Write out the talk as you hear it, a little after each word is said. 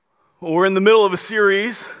Well, we're in the middle of a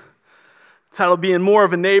series titled Being More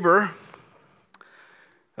of a Neighbor.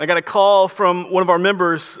 I got a call from one of our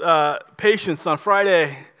members, Patience, on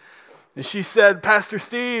Friday, and she said, Pastor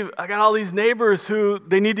Steve, I got all these neighbors who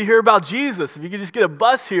they need to hear about Jesus. If you could just get a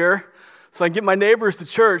bus here so I can get my neighbors to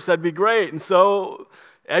church, that'd be great. And so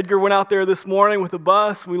Edgar went out there this morning with a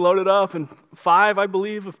bus. We loaded up, and 5, I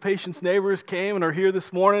believe, of Patience neighbors came and are here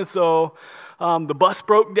this morning. So the bus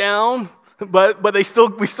broke down. But we still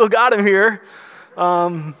got him here.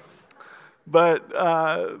 But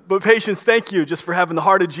Patience, thank you just for having the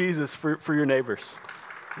heart of Jesus for your neighbors.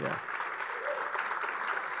 Yeah.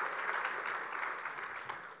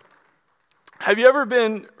 Have you ever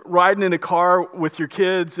been riding in a car with your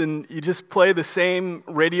kids and you just play the same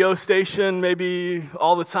radio station maybe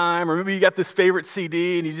all the time? Or maybe you got this favorite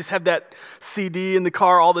CD and you just have that CD in the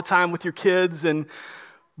car all the time with your kids, and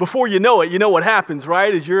before you know it, you know what happens,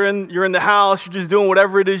 right? Is you're in the house, you're just doing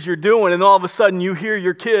whatever it is you're doing, and all of a sudden you hear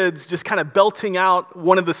your kids just kind of belting out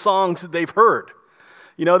one of the songs that they've heard.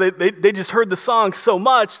 You know, they just heard the song so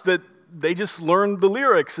much that they just learned the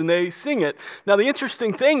lyrics and they sing it. Now the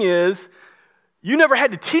interesting thing is, you never had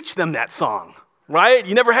to teach them that song, right?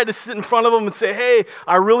 You never had to sit in front of them and say, hey,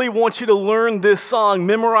 I really want you to learn this song,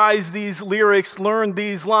 memorize these lyrics, learn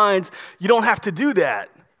these lines. You don't have to do that.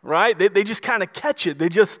 Right? They just kind of catch it. They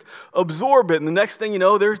just absorb it. And the next thing you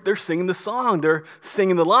know, they're singing the song. They're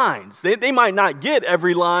singing the lines. They might not get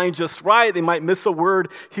every line just right. They might miss a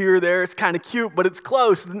word here or there. It's kind of cute, but it's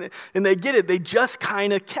close. And they get it. They just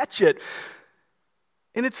kind of catch it.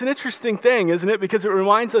 And it's an interesting thing, isn't it? Because it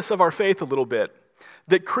reminds us of our faith a little bit.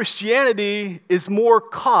 That Christianity is more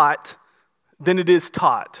caught than it is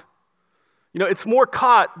taught. You know, it's more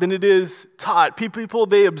caught than it is taught. People,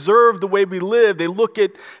 they observe the way we live. They look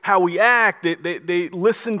at how we act. They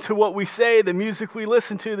listen to what we say, the music we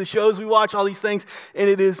listen to, the shows we watch, all these things. And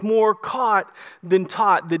it is more caught than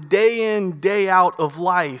taught, the day in, day out of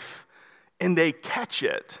life. And they catch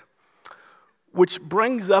it. Which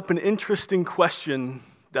brings up an interesting question,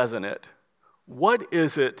 doesn't it? What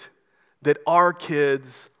is it that our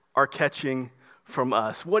kids are catching from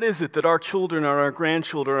us? What is it that our children or our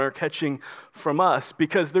grandchildren are catching from us?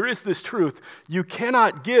 Because there is this truth. You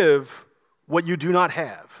cannot give what you do not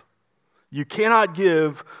have. You cannot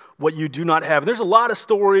give what you do not have. There's a lot of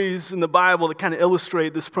stories in the Bible that kind of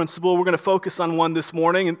illustrate this principle. We're going to focus on one this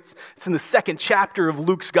morning. It's in the 2nd chapter of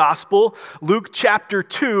Luke's Gospel. Luke chapter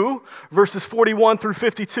 2, verses 41 through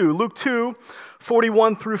 52. Luke 2,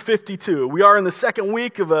 41 through 52. We are in the 2nd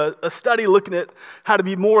week of a study looking at how to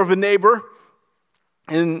be more of a neighbor.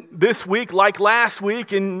 And this week, like last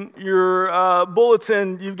week, in your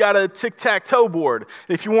bulletin, you've got a tic-tac-toe board.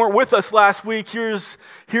 And if you weren't with us last week, here's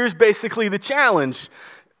basically the challenge.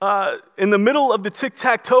 In the middle of the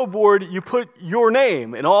tic-tac-toe board, you put your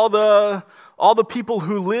name, and all the people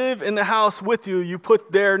who live in the house with you, you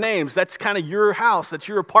put their names. That's kind of your house. That's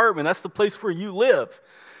your apartment. That's the place where you live.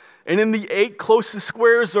 And in the 8 closest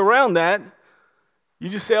squares around that, you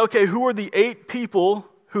just say, okay, who are the 8 people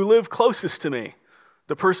who live closest to me?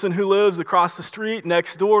 The person who lives across the street,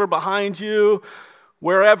 next door, behind you,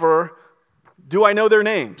 wherever, do I know their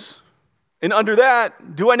names? And under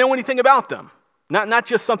that, do I know anything about them? Not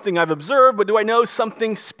just something I've observed, but do I know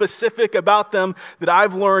something specific about them that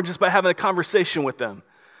I've learned just by having a conversation with them?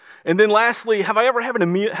 And then lastly, have I ever had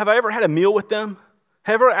a meal with them?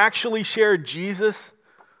 Have I ever actually shared Jesus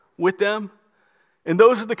with them? And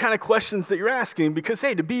those are the kind of questions that you're asking because,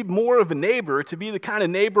 hey, to be more of a neighbor, to be the kind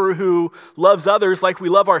of neighbor who loves others like we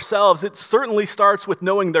love ourselves, it certainly starts with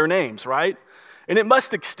knowing their names, right? And it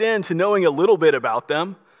must extend to knowing a little bit about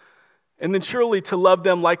them. And then surely to love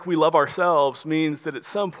them like we love ourselves means that at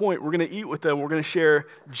some point we're going to eat with them, we're going to share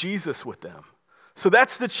Jesus with them. So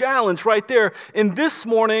that's the challenge right there. And this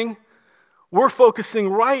morning, we're focusing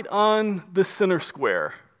right on the center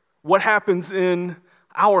square. What happens in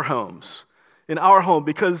our homes. In our home,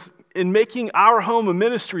 because in making our home a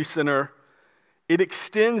ministry center, it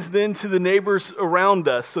extends then to the neighbors around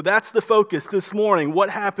us. So that's the focus this morning.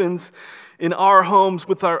 What happens in our homes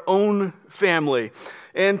with our own family?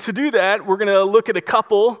 And to do that, we're going to look at a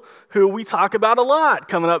couple who we talk about a lot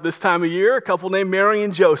coming up this time of year, a couple named Mary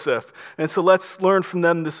and Joseph. And so let's learn from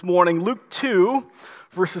them this morning. Luke 2,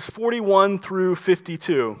 verses 41 through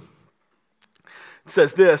 52. It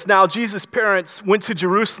says this, Now Jesus' parents went to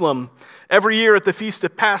Jerusalem every year at the feast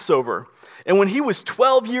of Passover. And when he was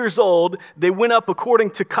 12 years old, they went up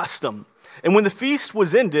according to custom. And when the feast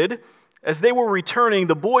was ended, as they were returning,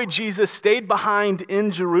 the boy Jesus stayed behind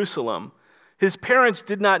in Jerusalem. His parents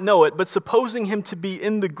did not know it, but supposing him to be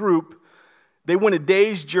in the group, they went a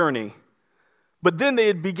day's journey. But then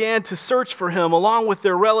they began to search for him along with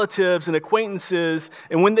their relatives and acquaintances,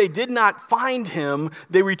 and when they did not find him,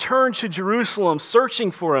 they returned to Jerusalem searching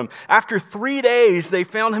for him. After 3 days, they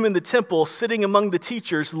found him in the temple, sitting among the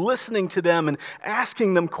teachers, listening to them and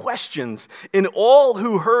asking them questions. And all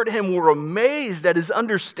who heard him were amazed at his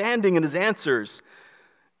understanding and his answers.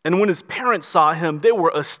 And when his parents saw him, they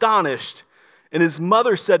were astonished. And his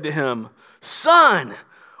mother said to him, "Son,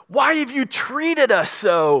 why have you treated us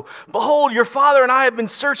so? Behold, your father and I have been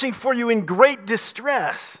searching for you in great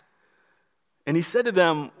distress." And he said to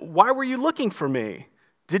them, "Why were you looking for me?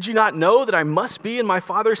 Did you not know that I must be in my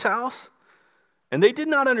father's house?" And they did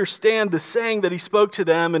not understand the saying that he spoke to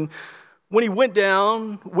them. And when he went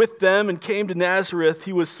down with them and came to Nazareth,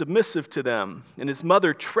 he was submissive to them. And his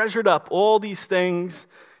mother treasured up all these things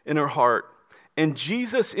in her heart. And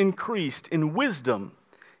Jesus increased in wisdom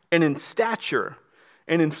and in stature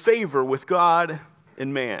and in favor with God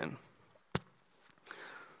and man.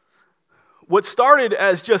 What started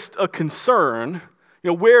as just a concern,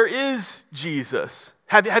 where is Jesus?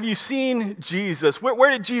 Have you seen Jesus?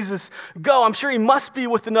 Where did Jesus go? I'm sure he must be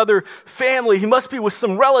with another family. He must be with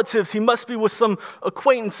some relatives. He must be with some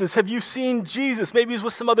acquaintances. Have you seen Jesus? Maybe he's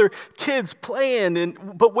with some other kids playing.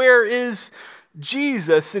 But where is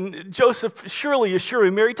Jesus? And Joseph surely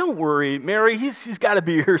assuring Mary, "Don't worry, Mary, he's got to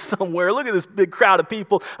be here somewhere. Look at this big crowd of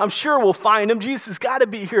people. I'm sure we'll find him. Jesus has got to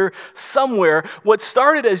be here somewhere." What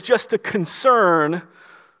started as just a concern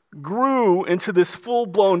grew into this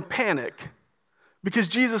full-blown panic because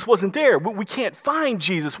Jesus wasn't there. We can't find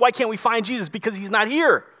Jesus. Why can't we find Jesus? Because he's not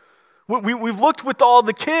here. We've looked with all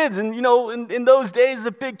the kids, and in those days,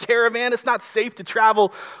 a big caravan, it's not safe to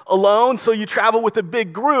travel alone, so you travel with a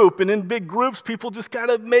big group, and in big groups, people just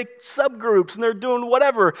gotta make subgroups, and they're doing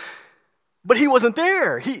whatever. But he wasn't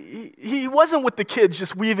there. He wasn't with the kids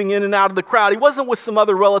just weaving in and out of the crowd. He wasn't with some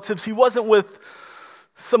other relatives. He wasn't with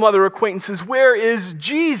some other acquaintances. Where is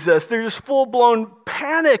Jesus? There's full-blown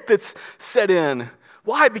panic that's set in.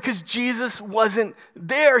 Why? Because Jesus wasn't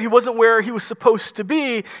there. He wasn't where he was supposed to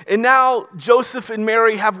be. And now Joseph and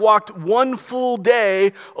Mary have walked one full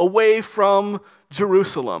day away from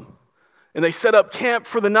Jerusalem. And they set up camp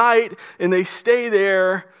for the night, and they stay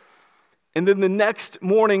there. And then the next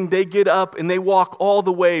morning, they get up and they walk all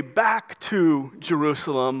the way back to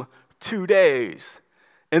Jerusalem, 2 days.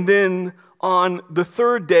 And then on the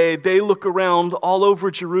third day, they look around all over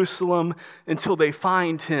Jerusalem until they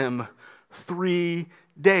find him. 3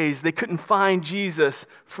 days. They couldn't find Jesus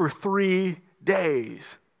for 3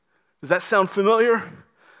 days. Does that sound familiar?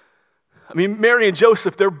 I mean, Mary and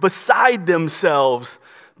Joseph, they're beside themselves.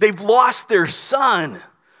 They've lost their son.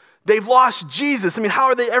 They've lost Jesus. I mean, how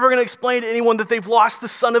are they ever going to explain to anyone that they've lost the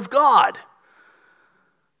Son of God?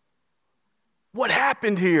 What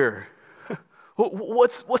happened here?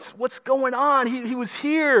 What's going on? He was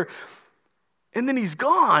here, and then he's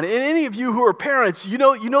gone. And any of you who are parents, you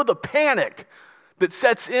know the panic that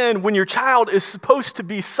sets in when your child is supposed to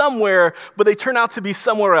be somewhere, but they turn out to be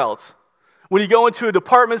somewhere else. When you go into a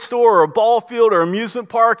department store or a ball field or amusement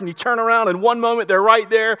park and you turn around and one moment they're right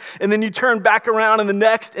there, and then you turn back around in the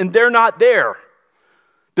next and they're not there.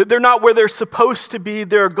 That they're not where they're supposed to be,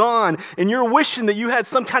 they're gone. And you're wishing that you had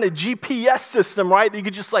some kind of GPS system, right? That you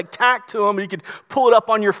could just tack to them and you could pull it up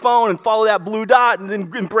on your phone and follow that blue dot and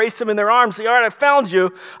then embrace them in their arms and say, "All right, I found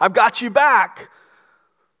you. I've got you back."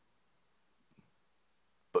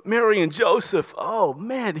 But Mary and Joseph, oh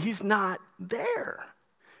man, he's not there.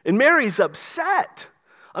 And Mary's upset.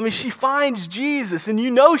 I mean, she finds Jesus, and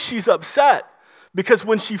she's upset because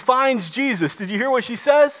when she finds Jesus, did you hear what she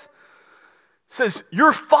says? Says,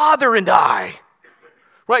 "Your father and I,"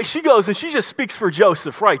 right? She goes and she just speaks for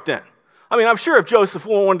Joseph right then. I mean, I'm sure if Joseph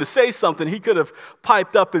wanted to say something, he could have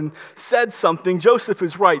piped up and said something. Joseph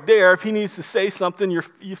is right there. If he needs to say something,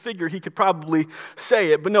 you figure he could probably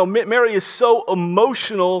say it. But no, Mary is so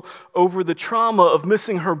emotional over the trauma of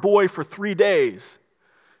missing her boy for 3 days.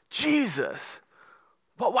 "Jesus,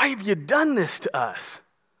 why have you done this to us?"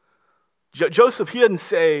 Joseph, he doesn't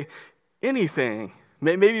say anything.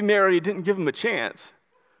 Maybe Mary didn't give him a chance.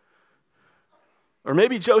 Or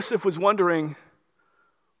maybe Joseph was wondering,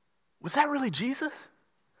 was that really Jesus?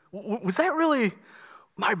 Was that really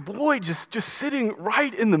my boy just sitting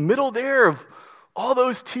right in the middle there of all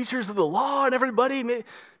those teachers of the law and everybody?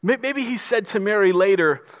 Maybe he said to Mary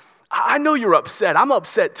later, "I know you're upset. I'm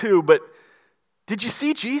upset too, but did you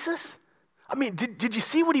see Jesus? I mean, did you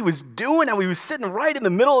see what he was doing? How he was sitting right in the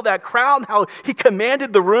middle of that crowd and how he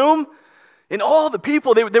commanded the room? And all the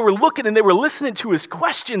people, they were looking and they were listening to his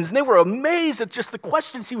questions, and they were amazed at just the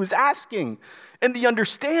questions he was asking and the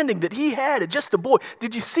understanding that he had at just a boy.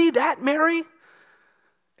 Did you see that, Mary?"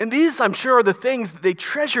 And these, I'm sure, are the things that they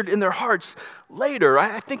treasured in their hearts later.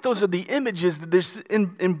 I think those are the images that they're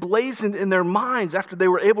emblazoned in their minds after they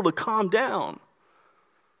were able to calm down.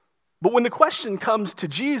 But when the question comes to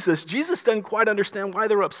Jesus, Jesus doesn't quite understand why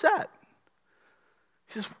they're upset.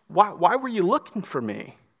 He says, why were you looking for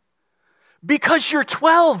me? Because you're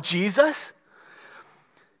 12, Jesus.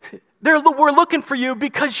 We're looking for you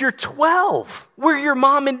because you're 12. We're your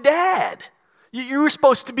mom and dad. You were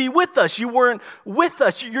supposed to be with us. You weren't with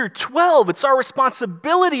us. You're 12. It's our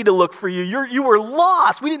responsibility to look for you. You were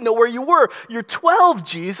lost. We didn't know where you were. You're 12,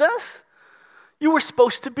 Jesus. You were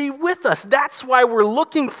supposed to be with us. That's why we're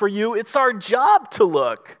looking for you. It's our job to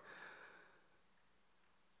look.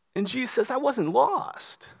 And Jesus says, I wasn't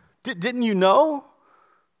lost. Didn't you know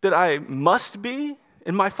that I must be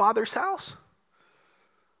in my Father's house?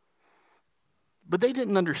 But they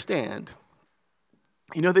didn't understand.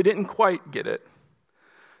 You know, they didn't quite get it.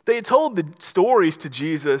 They had told the stories to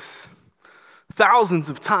Jesus thousands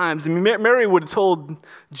of times. I mean, Mary would have told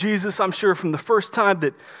Jesus, I'm sure, from the first time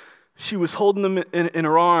that she was holding him in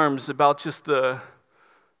her arms about just the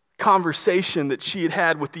conversation that she had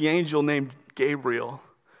had with the angel named Gabriel.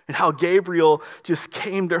 And how Gabriel just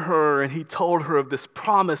came to her and he told her of this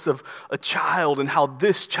promise of a child and how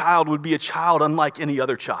this child would be a child unlike any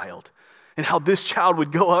other child. And how this child would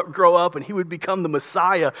grow up and he would become the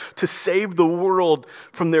Messiah to save the world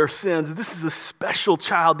from their sins. This is a special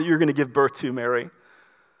child that you're going to give birth to, Mary.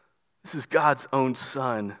 This is God's own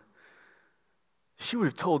son. She would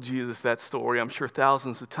have told Jesus that story, I'm sure,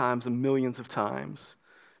 thousands of times and millions of times.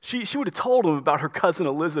 She would have told him about her cousin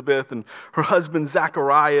Elizabeth and her husband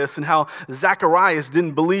Zacharias and how Zacharias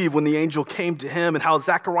didn't believe when the angel came to him and how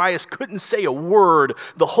Zacharias couldn't say a word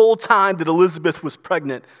the whole time that Elizabeth was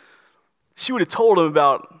pregnant. She would have told him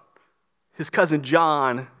about his cousin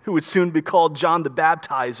John, who would soon be called John the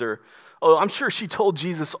Baptizer. Oh, I'm sure she told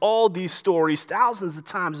Jesus all these stories thousands of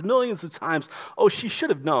times, millions of times. Oh, she should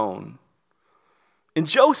have known. And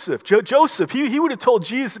Joseph, he would have told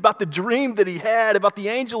Jesus about the dream that he had, about the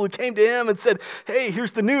angel who came to him and said, hey,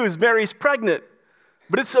 here's the news, Mary's pregnant.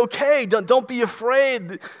 But it's okay, don't be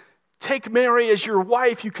afraid. Take Mary as your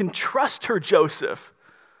wife. You can trust her, Joseph.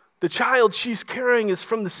 The child she's carrying is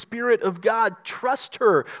from the Spirit of God. Trust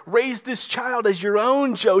her. Raise this child as your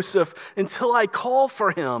own, Joseph, until I call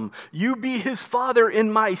for him. You be his father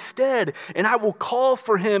in my stead, and I will call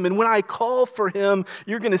for him. And when I call for him,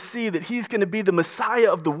 you're going to see that he's going to be the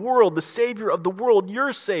Messiah of the world, the Savior of the world,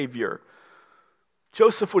 your Savior.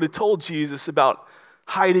 Joseph would have told Jesus about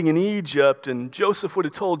hiding in Egypt, and Joseph would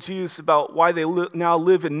have told Jesus about why they now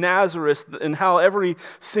live in Nazareth and how every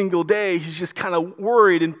single day he's just kind of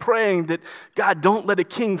worried and praying that, God, don't let a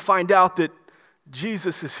king find out that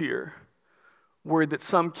Jesus is here. Worried that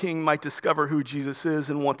some king might discover who Jesus is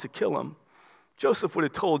and want to kill him. Joseph would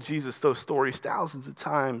have told Jesus those stories thousands of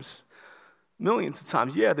times, millions of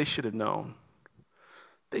times. Yeah, they should have known.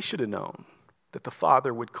 They should have known that the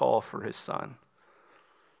Father would call for his son.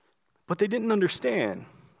 But they didn't understand.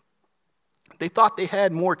 They thought they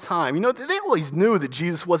had more time. You know, they always knew that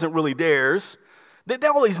Jesus wasn't really theirs. They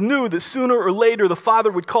always knew that sooner or later the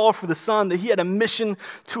Father would call for the Son, that he had a mission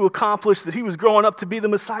to accomplish, that he was growing up to be the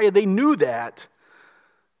Messiah. They knew that.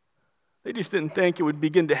 They just didn't think it would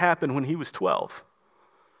begin to happen when he was 12.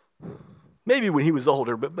 Maybe when he was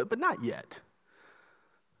older, but not yet.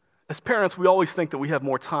 As parents, we always think that we have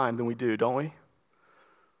more time than we do, don't we?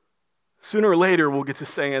 Sooner or later, we'll get to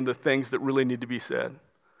saying the things that really need to be said.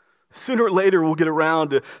 Sooner or later, we'll get around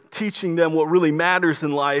to teaching them what really matters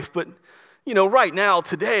in life. But, you know, right now,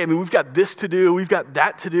 today, I mean, we've got this to do, we've got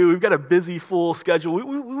that to do, we've got a busy, full schedule.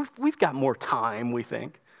 We've got more time, we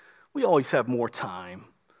think. We always have more time.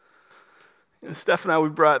 You know, Steph and I, we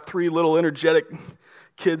brought 3 little energetic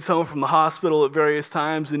kids home from the hospital at various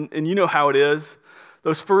times, and you know how it is.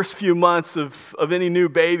 Those first few months of any new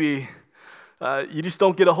baby, you just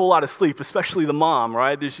don't get a whole lot of sleep, especially the mom,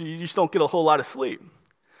 right? You just don't get a whole lot of sleep.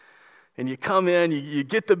 And you come in, you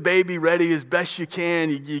get the baby ready as best you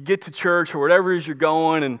can, you get to church or whatever it is you're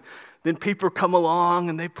going, and then people come along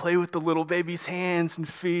and they play with the little baby's hands and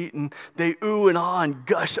feet, and they ooh and ah and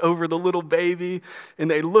gush over the little baby,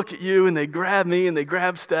 and they look at you and they grab me and they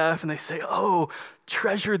grab Steph and they say, oh,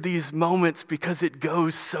 treasure these moments because it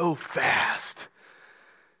goes so fast.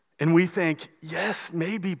 And we think, yes,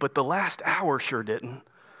 maybe, but the last hour sure didn't.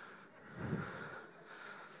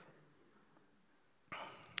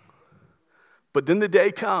 But then the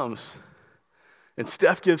day comes, and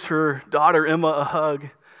Steph gives her daughter Emma a hug,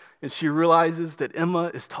 and she realizes that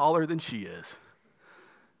Emma is taller than she is.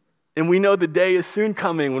 And we know the day is soon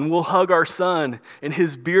coming when we'll hug our son and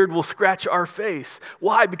his beard will scratch our face.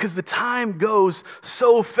 Why? Because the time goes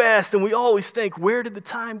so fast and we always think, where did the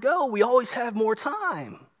time go? We always have more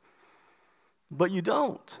time. But you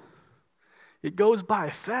don't. It goes by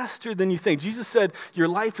faster than you think. Jesus said, your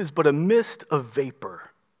life is but a mist of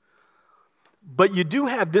vapor. But you do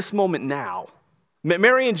have this moment now.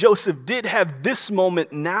 Mary and Joseph did have this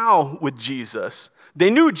moment now with Jesus.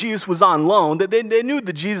 They knew Jesus was on loan. They knew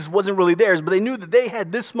that Jesus wasn't really theirs, but they knew that they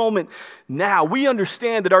had this moment now. We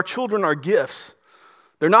understand that our children are gifts.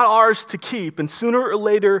 They're not ours to keep, and sooner or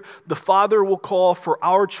later, the Father will call for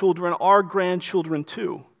our children, our grandchildren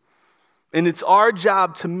too. And it's our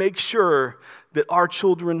job to make sure that our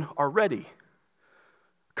children are ready.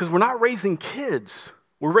 Because we're not raising kids.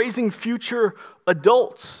 We're raising future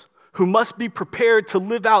adults who must be prepared to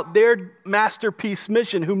live out their masterpiece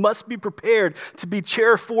mission, who must be prepared to be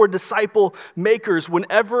chair for disciple makers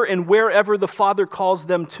whenever and wherever the Father calls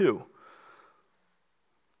them to.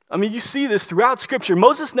 I mean, you see this throughout Scripture.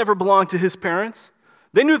 Moses never belonged to his parents.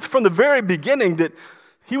 They knew from the very beginning that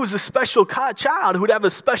he was a special child who would have a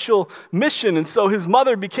special mission, and so his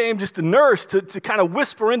mother became just a nurse to kind of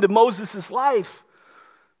whisper into Moses' life,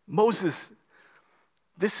 Moses,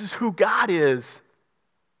 this is who God is.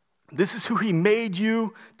 This is who he made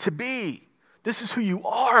you to be. This is who you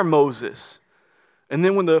are, Moses. And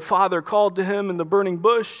then when the Father called to him in the burning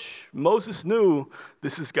bush, Moses knew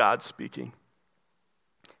this is God speaking.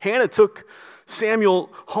 Hannah took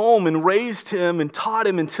Samuel home and raised him and taught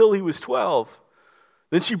him until he was 12.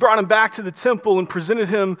 Then she brought him back to the temple and presented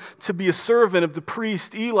him to be a servant of the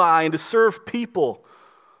priest Eli and to serve people.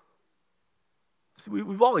 See,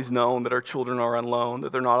 we've always known that our children are on loan,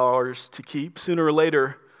 that they're not ours to keep. Sooner or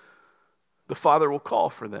later, the Father will call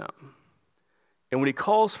for them. And when he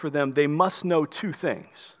calls for them, they must know two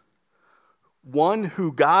things. One,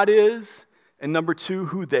 who God is, and number two,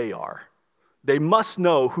 who they are. They must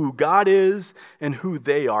know who God is and who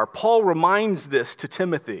they are. Paul reminds this to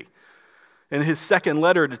Timothy in his second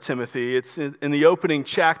letter to Timothy. It's in the opening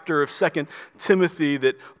chapter of 2 Timothy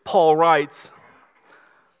that Paul writes,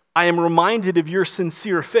 I am reminded of your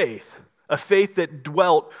sincere faith, a faith that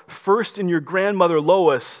dwelt first in your grandmother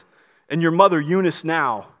Lois and your mother Eunice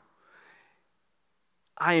now,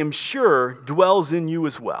 I am sure dwells in you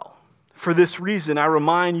as well. For this reason, I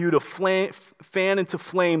remind you to fan into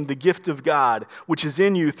flame the gift of God, which is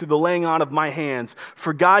in you through the laying on of my hands.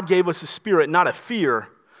 For God gave us a spirit, not of fear,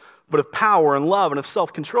 but of power and love and of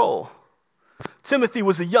self-control. Timothy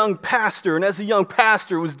was a young pastor, and as a young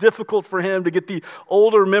pastor, it was difficult for him to get the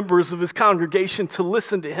older members of his congregation to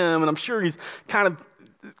listen to him, and I'm sure he's kind of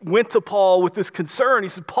went to Paul with this concern. He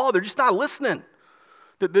said, Paul, they're just not listening.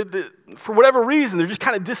 For whatever reason, they're just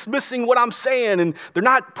kind of dismissing what I'm saying, and they're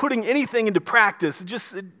not putting anything into practice.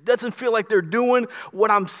 It doesn't feel like they're doing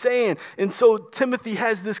what I'm saying. And so Timothy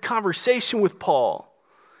has this conversation with Paul.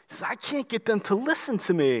 He says, I can't get them to listen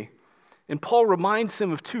to me. And Paul reminds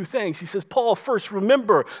him of two things. He says, Paul, first,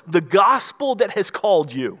 remember the gospel that has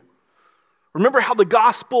called you. Remember how the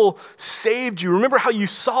gospel saved you. Remember how you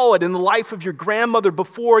saw it in the life of your grandmother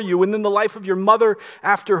before you and then the life of your mother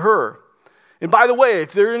after her. And by the way,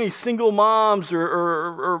 if there are any single moms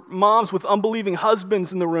or moms with unbelieving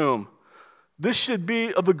husbands in the room, this should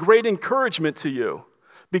be of a great encouragement to you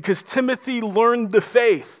because Timothy learned the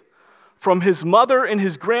faith from his mother and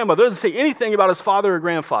his grandmother. It doesn't say anything about his father or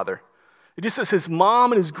grandfather. It just says his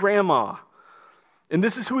mom and his grandma. And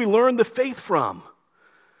this is who he learned the faith from.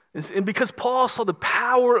 And because Paul saw the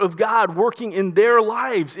power of God working in their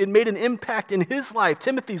lives, it made an impact in his life,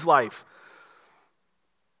 Timothy's life.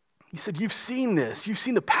 He said, you've seen this. You've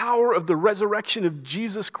seen the power of the resurrection of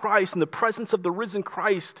Jesus Christ and the presence of the risen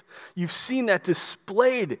Christ. You've seen that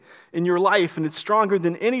displayed in your life, and it's stronger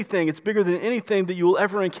than anything. It's bigger than anything that you will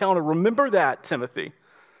ever encounter. Remember that, Timothy.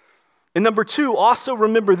 And number two, also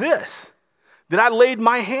remember this, that I laid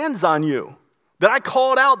my hands on you. That I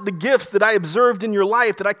called out the gifts that I observed in your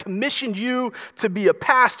life, that I commissioned you to be a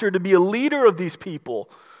pastor, to be a leader of these people,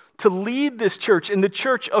 to lead this church, and the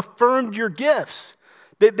church affirmed your gifts.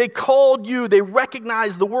 They called you, they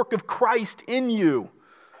recognized the work of Christ in you,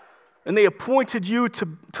 and they appointed you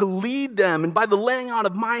to lead them, and by the laying on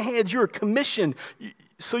of my hands, you're commissioned,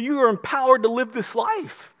 so you are empowered to live this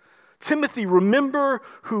life. Timothy, remember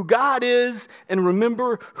who God is, and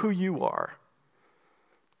remember who you are.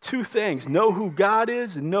 Two things, know who God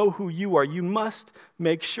is and know who you are. You must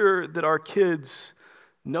make sure that our kids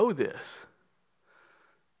know this.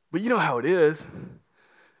 But you know how it is.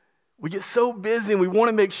 We get so busy and we want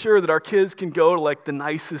to make sure that our kids can go to like the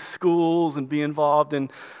nicest schools and be involved in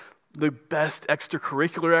the best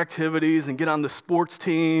extracurricular activities and get on the sports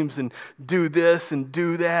teams and do this and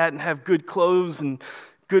do that and have good clothes and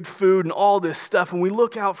good food and all this stuff. And we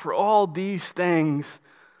look out for all these things,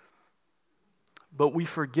 but we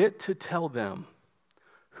forget to tell them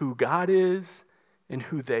who God is and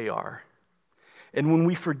who they are. And when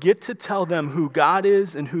we forget to tell them who God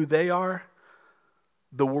is and who they are,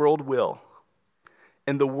 the world will.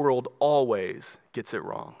 And the world always gets it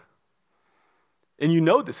wrong. And you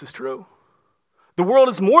know this is true. The world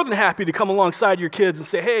is more than happy to come alongside your kids and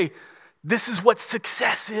say, hey, this is what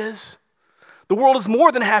success is. The world is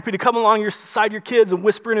more than happy to come alongside your kids and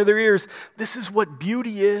whisper into their ears, this is what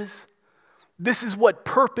beauty is. This is what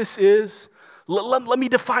purpose is. Let me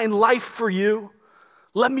define life for you.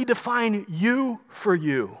 Let me define you for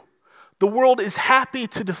you. The world is happy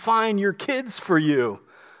to define your kids for you.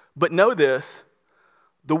 But know this,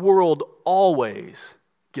 the world always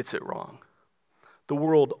gets it wrong. The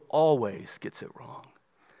world always gets it wrong.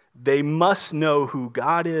 They must know who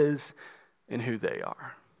God is and who they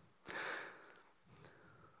are.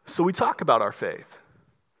 So we talk about our faith.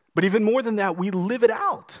 But even more than that, we live it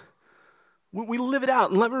out. We live it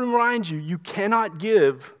out. And let me remind you, you cannot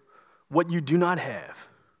give what you do not have.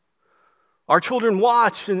 Our children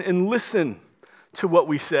watch and listen to what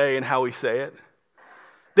we say and how we say it.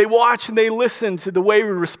 They watch and they listen to the way we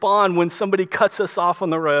respond when somebody cuts us off on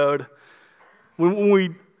the road. When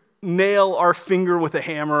we nail our finger with a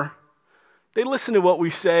hammer, they listen to what we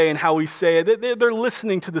say and how we say it. They're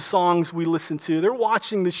listening to the songs we listen to. They're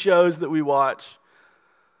watching the shows that we watch.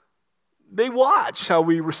 They watch how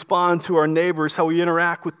we respond to our neighbors, how we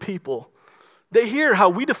interact with people. They hear how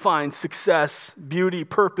we define success, beauty,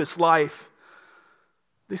 purpose, life.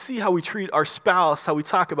 They see how we treat our spouse, how we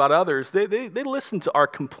talk about others. They listen to our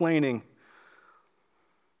complaining.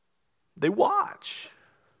 They watch.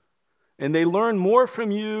 And they learn more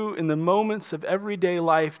from you in the moments of everyday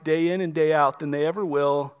life, day in and day out, than they ever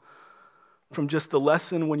will from just the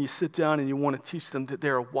lesson when you sit down and you want to teach them that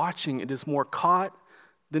they're watching. It is more caught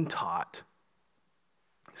than taught.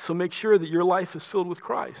 So make sure that your life is filled with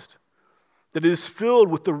Christ, that it is filled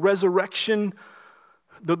with the resurrection,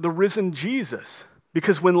 the risen Jesus.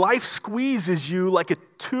 Because when life squeezes you like a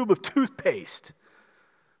tube of toothpaste,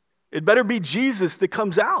 it better be Jesus that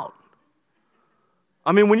comes out.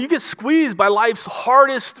 I mean, when you get squeezed by life's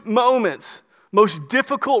hardest moments, most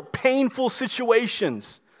difficult, painful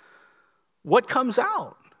situations, what comes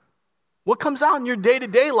out? What comes out in your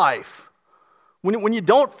day-to-day life? When you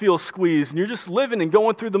don't feel squeezed and you're just living and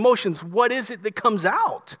going through the motions, what is it that comes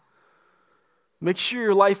out? Make sure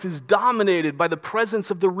your life is dominated by the presence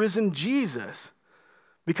of the risen Jesus,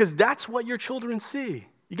 because that's what your children see.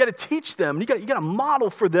 You got to teach them. You got to model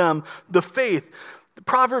for them the faith. The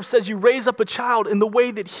proverb says you raise up a child in the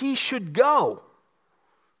way that he should go.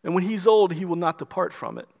 And when he's old, he will not depart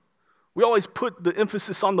from it. We always put the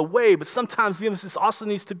emphasis on the way, but sometimes the emphasis also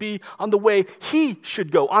needs to be on the way he should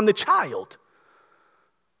go, on the child.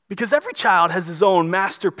 Because every child has his own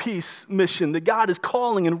masterpiece mission that God is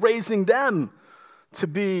calling and raising them to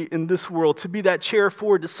be in this world, to be that chair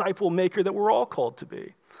for disciple maker that we're all called to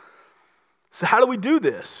be. So how do we do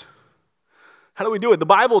this? How do we do it? The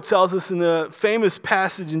Bible tells us in the famous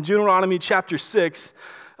passage in Deuteronomy chapter 6,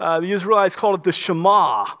 the Israelites called it the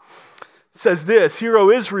Shema. It says this, "Hear, O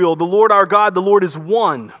Israel, the Lord our God, the Lord is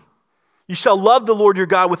one. You shall love the Lord your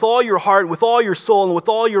God with all your heart, with all your soul, and with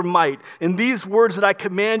all your might. And these words that I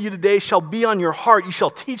command you today shall be on your heart. You shall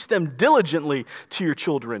teach them diligently to your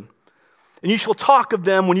children. And you shall talk of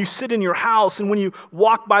them when you sit in your house, and when you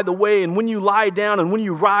walk by the way, and when you lie down, and when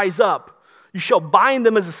you rise up. You shall bind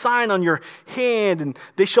them as a sign on your hand, and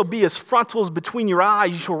they shall be as frontals between your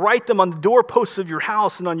eyes. You shall write them on the doorposts of your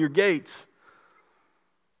house and on your gates."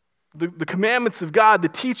 The commandments of God, the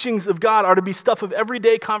teachings of God are to be stuff of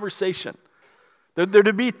everyday conversation. They're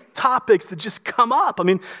to be topics that just come up. I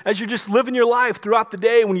mean, as you're just living your life throughout the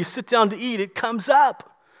day, when you sit down to eat, it comes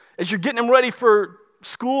up. As you're getting them ready for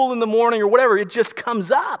school in the morning or whatever, it just comes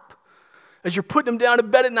up. As you're putting them down to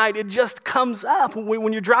bed at night, it just comes up.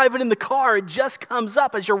 When you're driving in the car, it just comes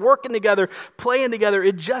up. As you're working together, playing together,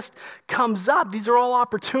 it just comes up. These are all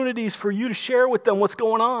opportunities for you to share with them what's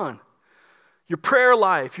going on. Your prayer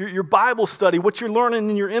life, your Bible study, what you're learning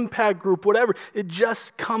in your impact group, whatever, it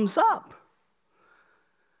just comes up.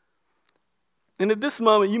 And at this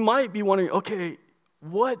moment, you might be wondering, okay,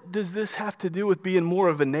 what does this have to do with being more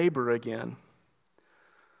of a neighbor again?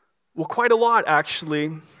 Well, quite a lot,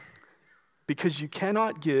 actually. Because you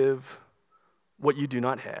cannot give what you do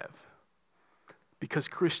not have. Because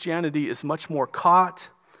Christianity is much more caught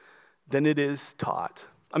than it is taught.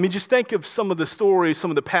 I mean, just think of some of the stories,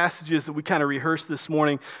 some of the passages that we kind of rehearsed this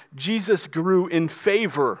morning. Jesus grew in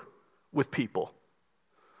favor with people.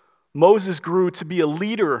 Moses grew to be a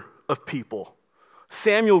leader of people.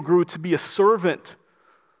 Samuel grew to be a servant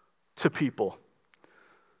to people.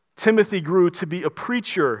 Timothy grew to be a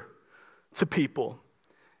preacher to people.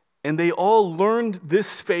 And they all learned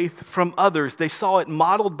this faith from others. They saw it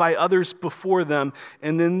modeled by others before them,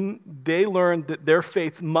 and then they learned that their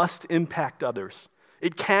faith must impact others.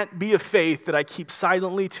 It can't be a faith that I keep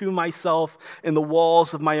silently to myself in the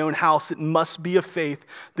walls of my own house. It must be a faith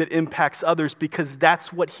that impacts others, because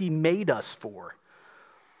that's what He made us for.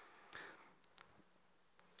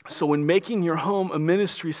 So when making your home a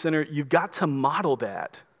ministry center, you've got to model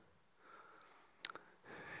that.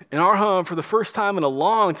 In our home, for the first time in a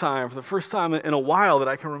long time, for the first time in a while that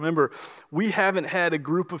I can remember, we haven't had a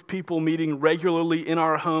group of people meeting regularly in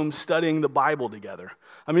our home studying the Bible together.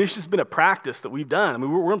 I mean, it's just been a practice that we've done. I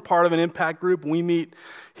mean, we're part of an impact group, and we meet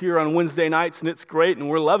here on Wednesday nights, and it's great, and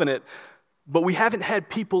we're loving it. But we haven't had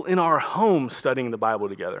people in our home studying the Bible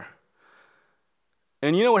together.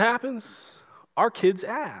 And you know what happens? Our kids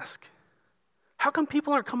ask, how come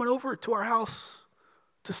people aren't coming over to our house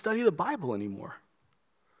to study the Bible anymore?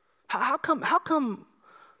 How come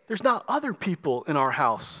there's not other people in our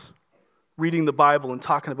house reading the Bible and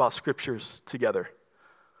talking about scriptures together?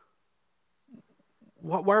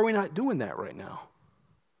 Why are we not doing that right now?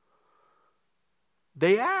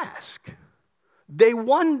 They ask. They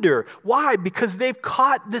wonder. Why? Because they've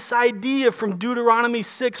caught this idea from Deuteronomy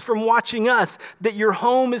 6 from watching us, that your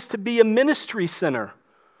home is to be a ministry center.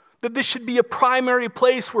 That this should be a primary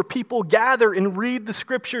place where people gather and read the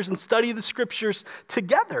scriptures and study the scriptures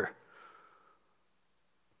together.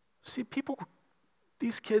 See,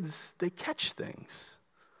 these kids, they catch things.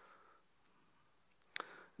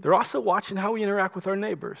 They're also watching how we interact with our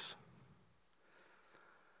neighbors.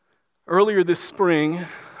 Earlier this spring,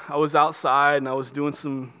 I was outside and I was doing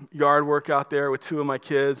some yard work out there with two of my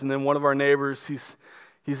kids, and then one of our neighbors,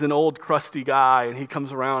 he's an old crusty guy, and he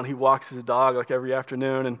comes around, he walks his dog like every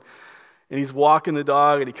afternoon, and he's walking the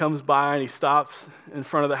dog, and he comes by and he stops in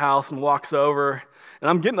front of the house and walks over. And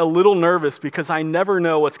I'm getting a little nervous because I never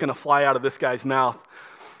know what's going to fly out of this guy's mouth.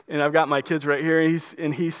 And I've got my kids right here,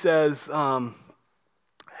 and he says, hey,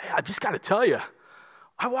 I just got to tell you,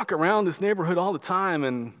 I walk around this neighborhood all the time,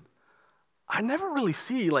 and I never really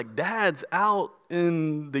see like dads out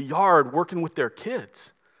in the yard working with their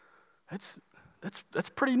kids. That's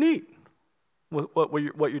pretty neat, what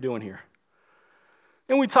you're doing here.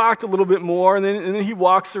 And we talked a little bit more, and then he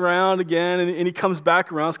walks around again, and he comes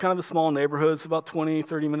back around. It's kind of a small neighborhood. It's about 20,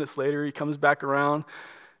 30 minutes later. He comes back around,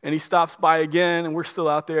 and he stops by again, and we're still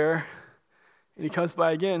out there. And he comes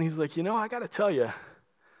by again, and he's like, I got to tell you,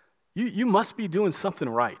 you must be doing something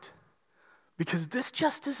right, because this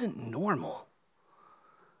just isn't normal.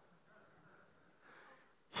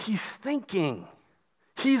 He's thinking.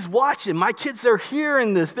 He's watching. My kids are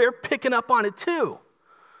hearing this. They're picking up on it too.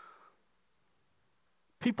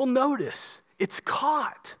 People notice. It's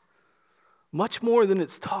caught much more than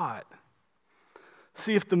it's taught.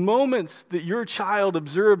 See, if the moments that your child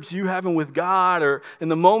observes you having with God, or in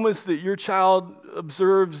the moments that your child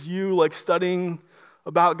observes you like studying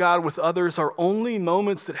about God with others, are only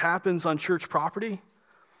moments that happens on church property,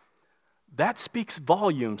 that speaks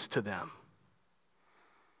volumes to them.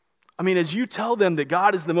 I mean, as you tell them that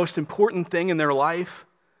God is the most important thing in their life,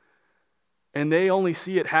 and they only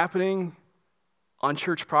see it happening on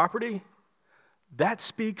church property, that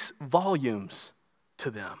speaks volumes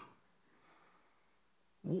to them.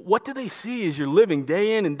 What do they see as you're living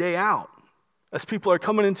day in and day out? As people are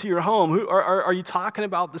coming into your home, are you talking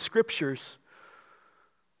about the scriptures?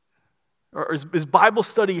 Or is Bible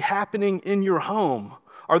study happening in your home?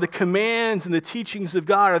 Are the commands and the teachings of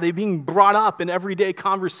God, are they being brought up in everyday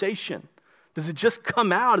conversation? Does it just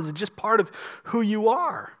come out? Is it just part of who you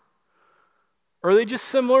are? Or are they just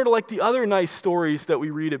similar to like the other nice stories that we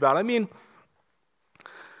read about? I mean,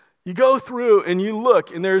 you go through and you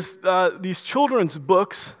look, and there's these children's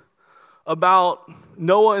books about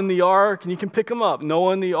Noah and the ark, and you can pick them up.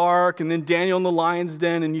 Noah and the ark, and then Daniel and the lion's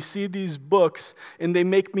den, and you see these books, and they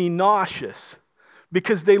make me nauseous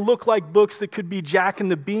because they look like books that could be Jack and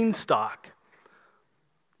the Beanstalk.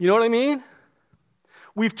 You know what I mean?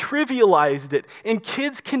 We've trivialized it, and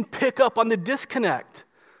kids can pick up on the disconnect.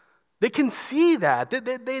 They can see that.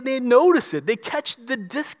 They notice it. They catch the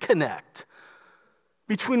disconnect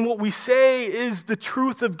between what we say is the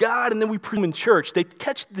truth of God and then we preach in church. They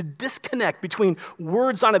catch the disconnect between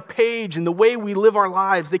words on a page and the way we live our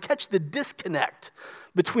lives. They catch the disconnect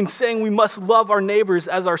between saying we must love our neighbors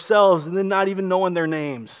as ourselves and then not even knowing their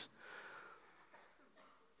names.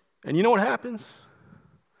 And you know what happens?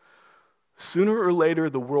 Sooner or later,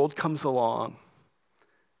 the world comes along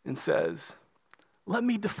and says, let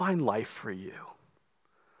me define life for you.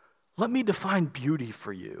 Let me define beauty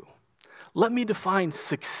for you. Let me define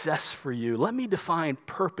success for you. Let me define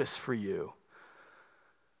purpose for you.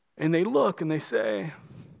 And they look and they say,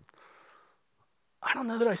 I don't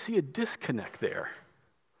know that I see a disconnect there.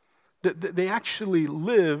 They actually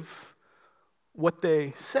live what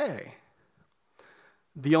they say.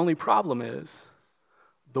 The only problem is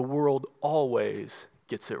the world always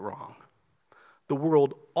gets it wrong. The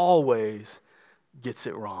world always gets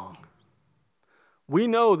it wrong. We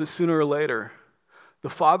know that sooner or later, the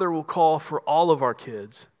Father will call for all of our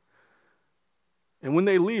kids. And when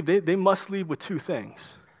they leave, they must leave with two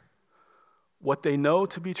things: what they know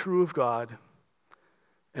to be true of God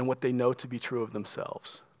and what they know to be true of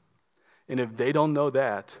themselves. And if they don't know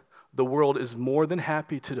that, the world is more than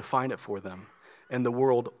happy to define it for them, and the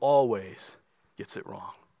world always gets it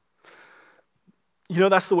wrong. You know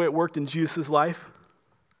that's the way it worked in Jesus' life?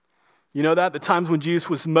 You know that? The times when Jesus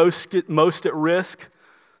was most at risk,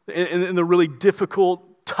 in the really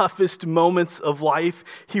difficult, toughest moments of life,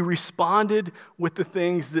 he responded with the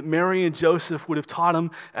things that Mary and Joseph would have taught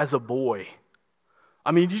him as a boy.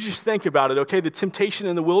 I mean, you just think about it, okay? The temptation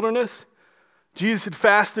in the wilderness. Jesus had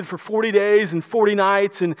fasted for 40 days and 40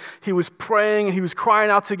 nights, and he was praying, and he was crying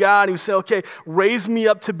out to God. He was saying, okay, raise me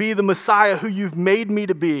up to be the Messiah who you've made me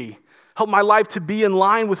to be. Help my life to be in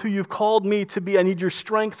line with who you've called me to be. I need your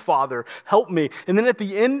strength, Father. Help me. And then at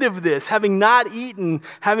the end of this, having not eaten,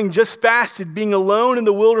 having just fasted, being alone in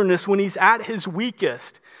the wilderness when he's at his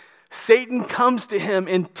weakest, Satan comes to him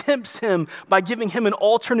and tempts him by giving him an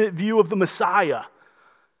alternate view of the Messiah.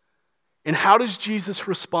 And how does Jesus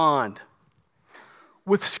respond?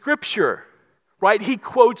 With Scripture, right? He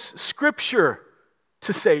quotes Scripture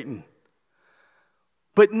to Satan.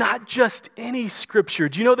 But not just any Scripture.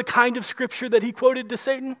 Do you know the kind of Scripture that he quoted to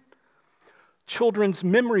Satan? Children's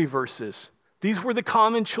memory verses. These were the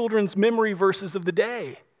common children's memory verses of the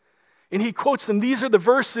day. And he quotes them. These are the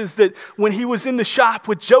verses that when he was in the shop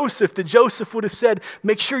with Joseph, that Joseph would have said,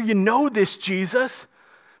 make sure you know this, Jesus.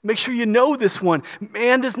 Make sure you know this one.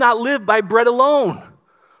 Man does not live by bread alone,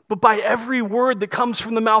 but by every word that comes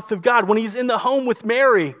from the mouth of God. When he's in the home with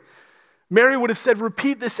Mary, Mary would have said,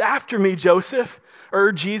 repeat this after me, Joseph.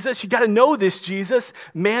 Or Jesus, you got to know this, Jesus.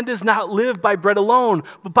 Man does not live by bread alone,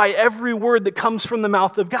 but by every word that comes from the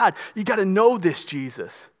mouth of God. You got to know this,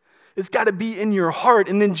 Jesus. It's got to be in your heart.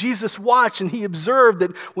 And then Jesus watched and he observed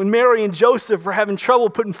that when Mary and Joseph were having trouble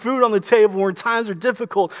putting food on the table, when times are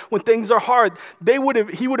difficult, when things are hard, he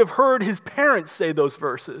would have heard his parents say those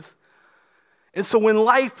verses. And so when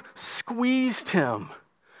life squeezed him,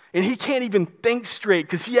 and he can't even think straight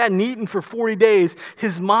because he hadn't eaten for 40 days,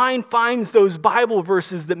 his mind finds those Bible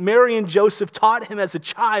verses that Mary and Joseph taught him as a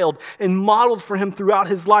child and modeled for him throughout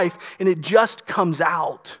his life, and it just comes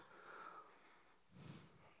out.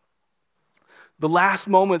 The last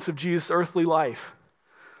moments of Jesus' earthly life.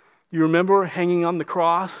 You remember hanging on the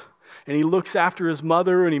cross, and he looks after his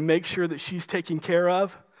mother, and he makes sure that she's taken care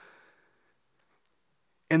of.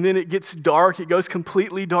 And then it gets dark. It goes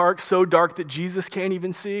completely dark, so dark that Jesus can't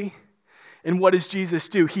even see. And what does Jesus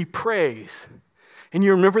do? He prays. And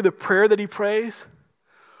you remember the prayer that he prays?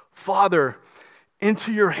 Father,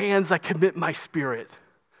 into your hands I commit my spirit.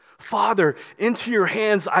 Father, into your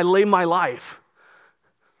hands I lay my life.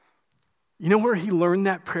 You know where he learned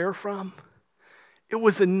that prayer from? It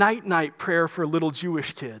was a night prayer for little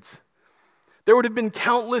Jewish kids. There would have been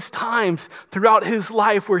countless times throughout his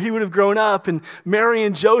life where he would have grown up and Mary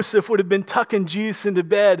and Joseph would have been tucking Jesus into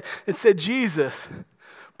bed and said, Jesus,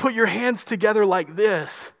 put your hands together like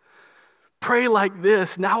this. Pray like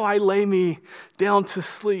this. Now I lay me down to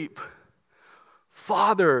sleep.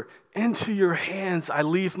 Father, into your hands I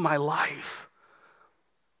leave my life.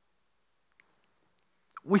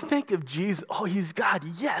 We think of Jesus, oh, he's God,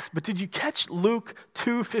 yes, but did you catch Luke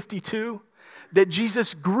 2:52? That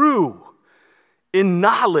Jesus grew in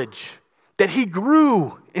knowledge, that he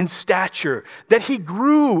grew in stature, that he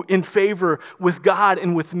grew in favor with God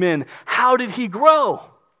and with men. How did he grow?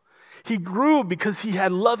 He grew because he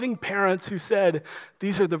had loving parents who said,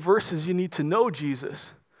 these are the verses you need to know,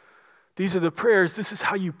 Jesus. These are the prayers. This is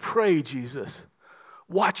how you pray, Jesus.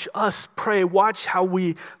 Watch us pray. Watch how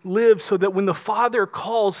we live so that when the Father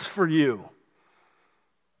calls for you,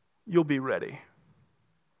 you'll be ready.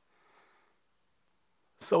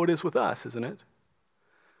 So it is with us, isn't it?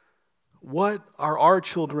 What are our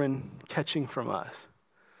children catching from us?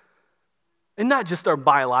 And not just our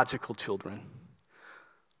biological children.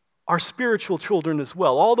 our spiritual children as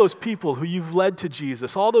well. All those people who you've led to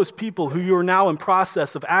Jesus, all those people who you are now in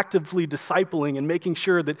process of actively discipling and making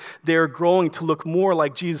sure that they're growing to look more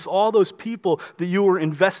like Jesus, all those people that you are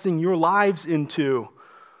investing your lives into,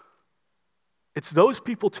 it's those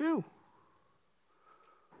people too.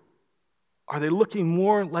 Are they looking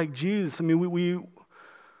more like Jesus? I mean,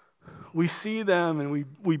 we see them and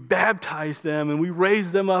we baptize them and we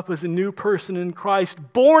raise them up as a new person in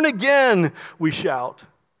Christ. Born again, we shout.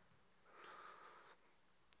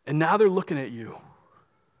 And now they're looking at you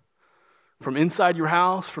from inside your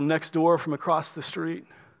house, from next door, from across the street.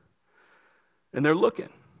 And they're looking.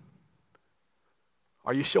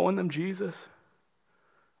 Are you showing them Jesus?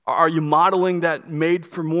 Are you modeling that made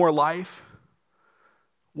for more life?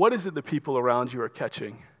 What is it the people around you are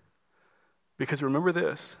catching? Because remember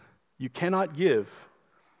this, you cannot give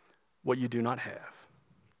what you do not have.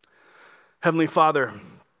 Heavenly Father,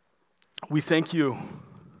 we thank you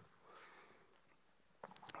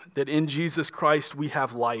that in Jesus Christ we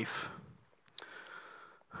have life.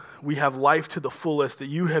 We have life to the fullest, that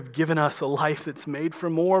you have given us a life that's made for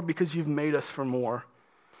more because you've made us for more.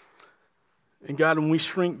 And God, when we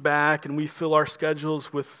shrink back and we fill our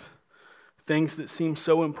schedules with things that seem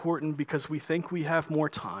so important because we think we have more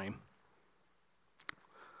time,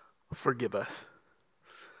 forgive us.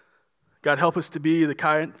 God, help us to be the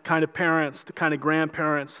kind of parents, the kind of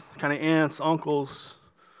grandparents, the kind of aunts, uncles,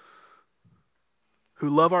 who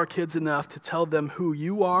love our kids enough to tell them who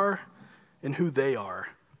you are and who they are.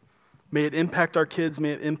 May it impact our kids,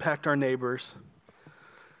 may it impact our neighbors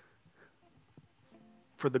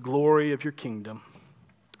for the glory of your kingdom.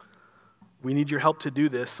 We need your help to do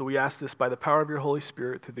this, so we ask this by the power of your Holy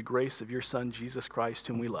Spirit through the grace of your Son, Jesus Christ,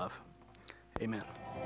 whom we love. Amen.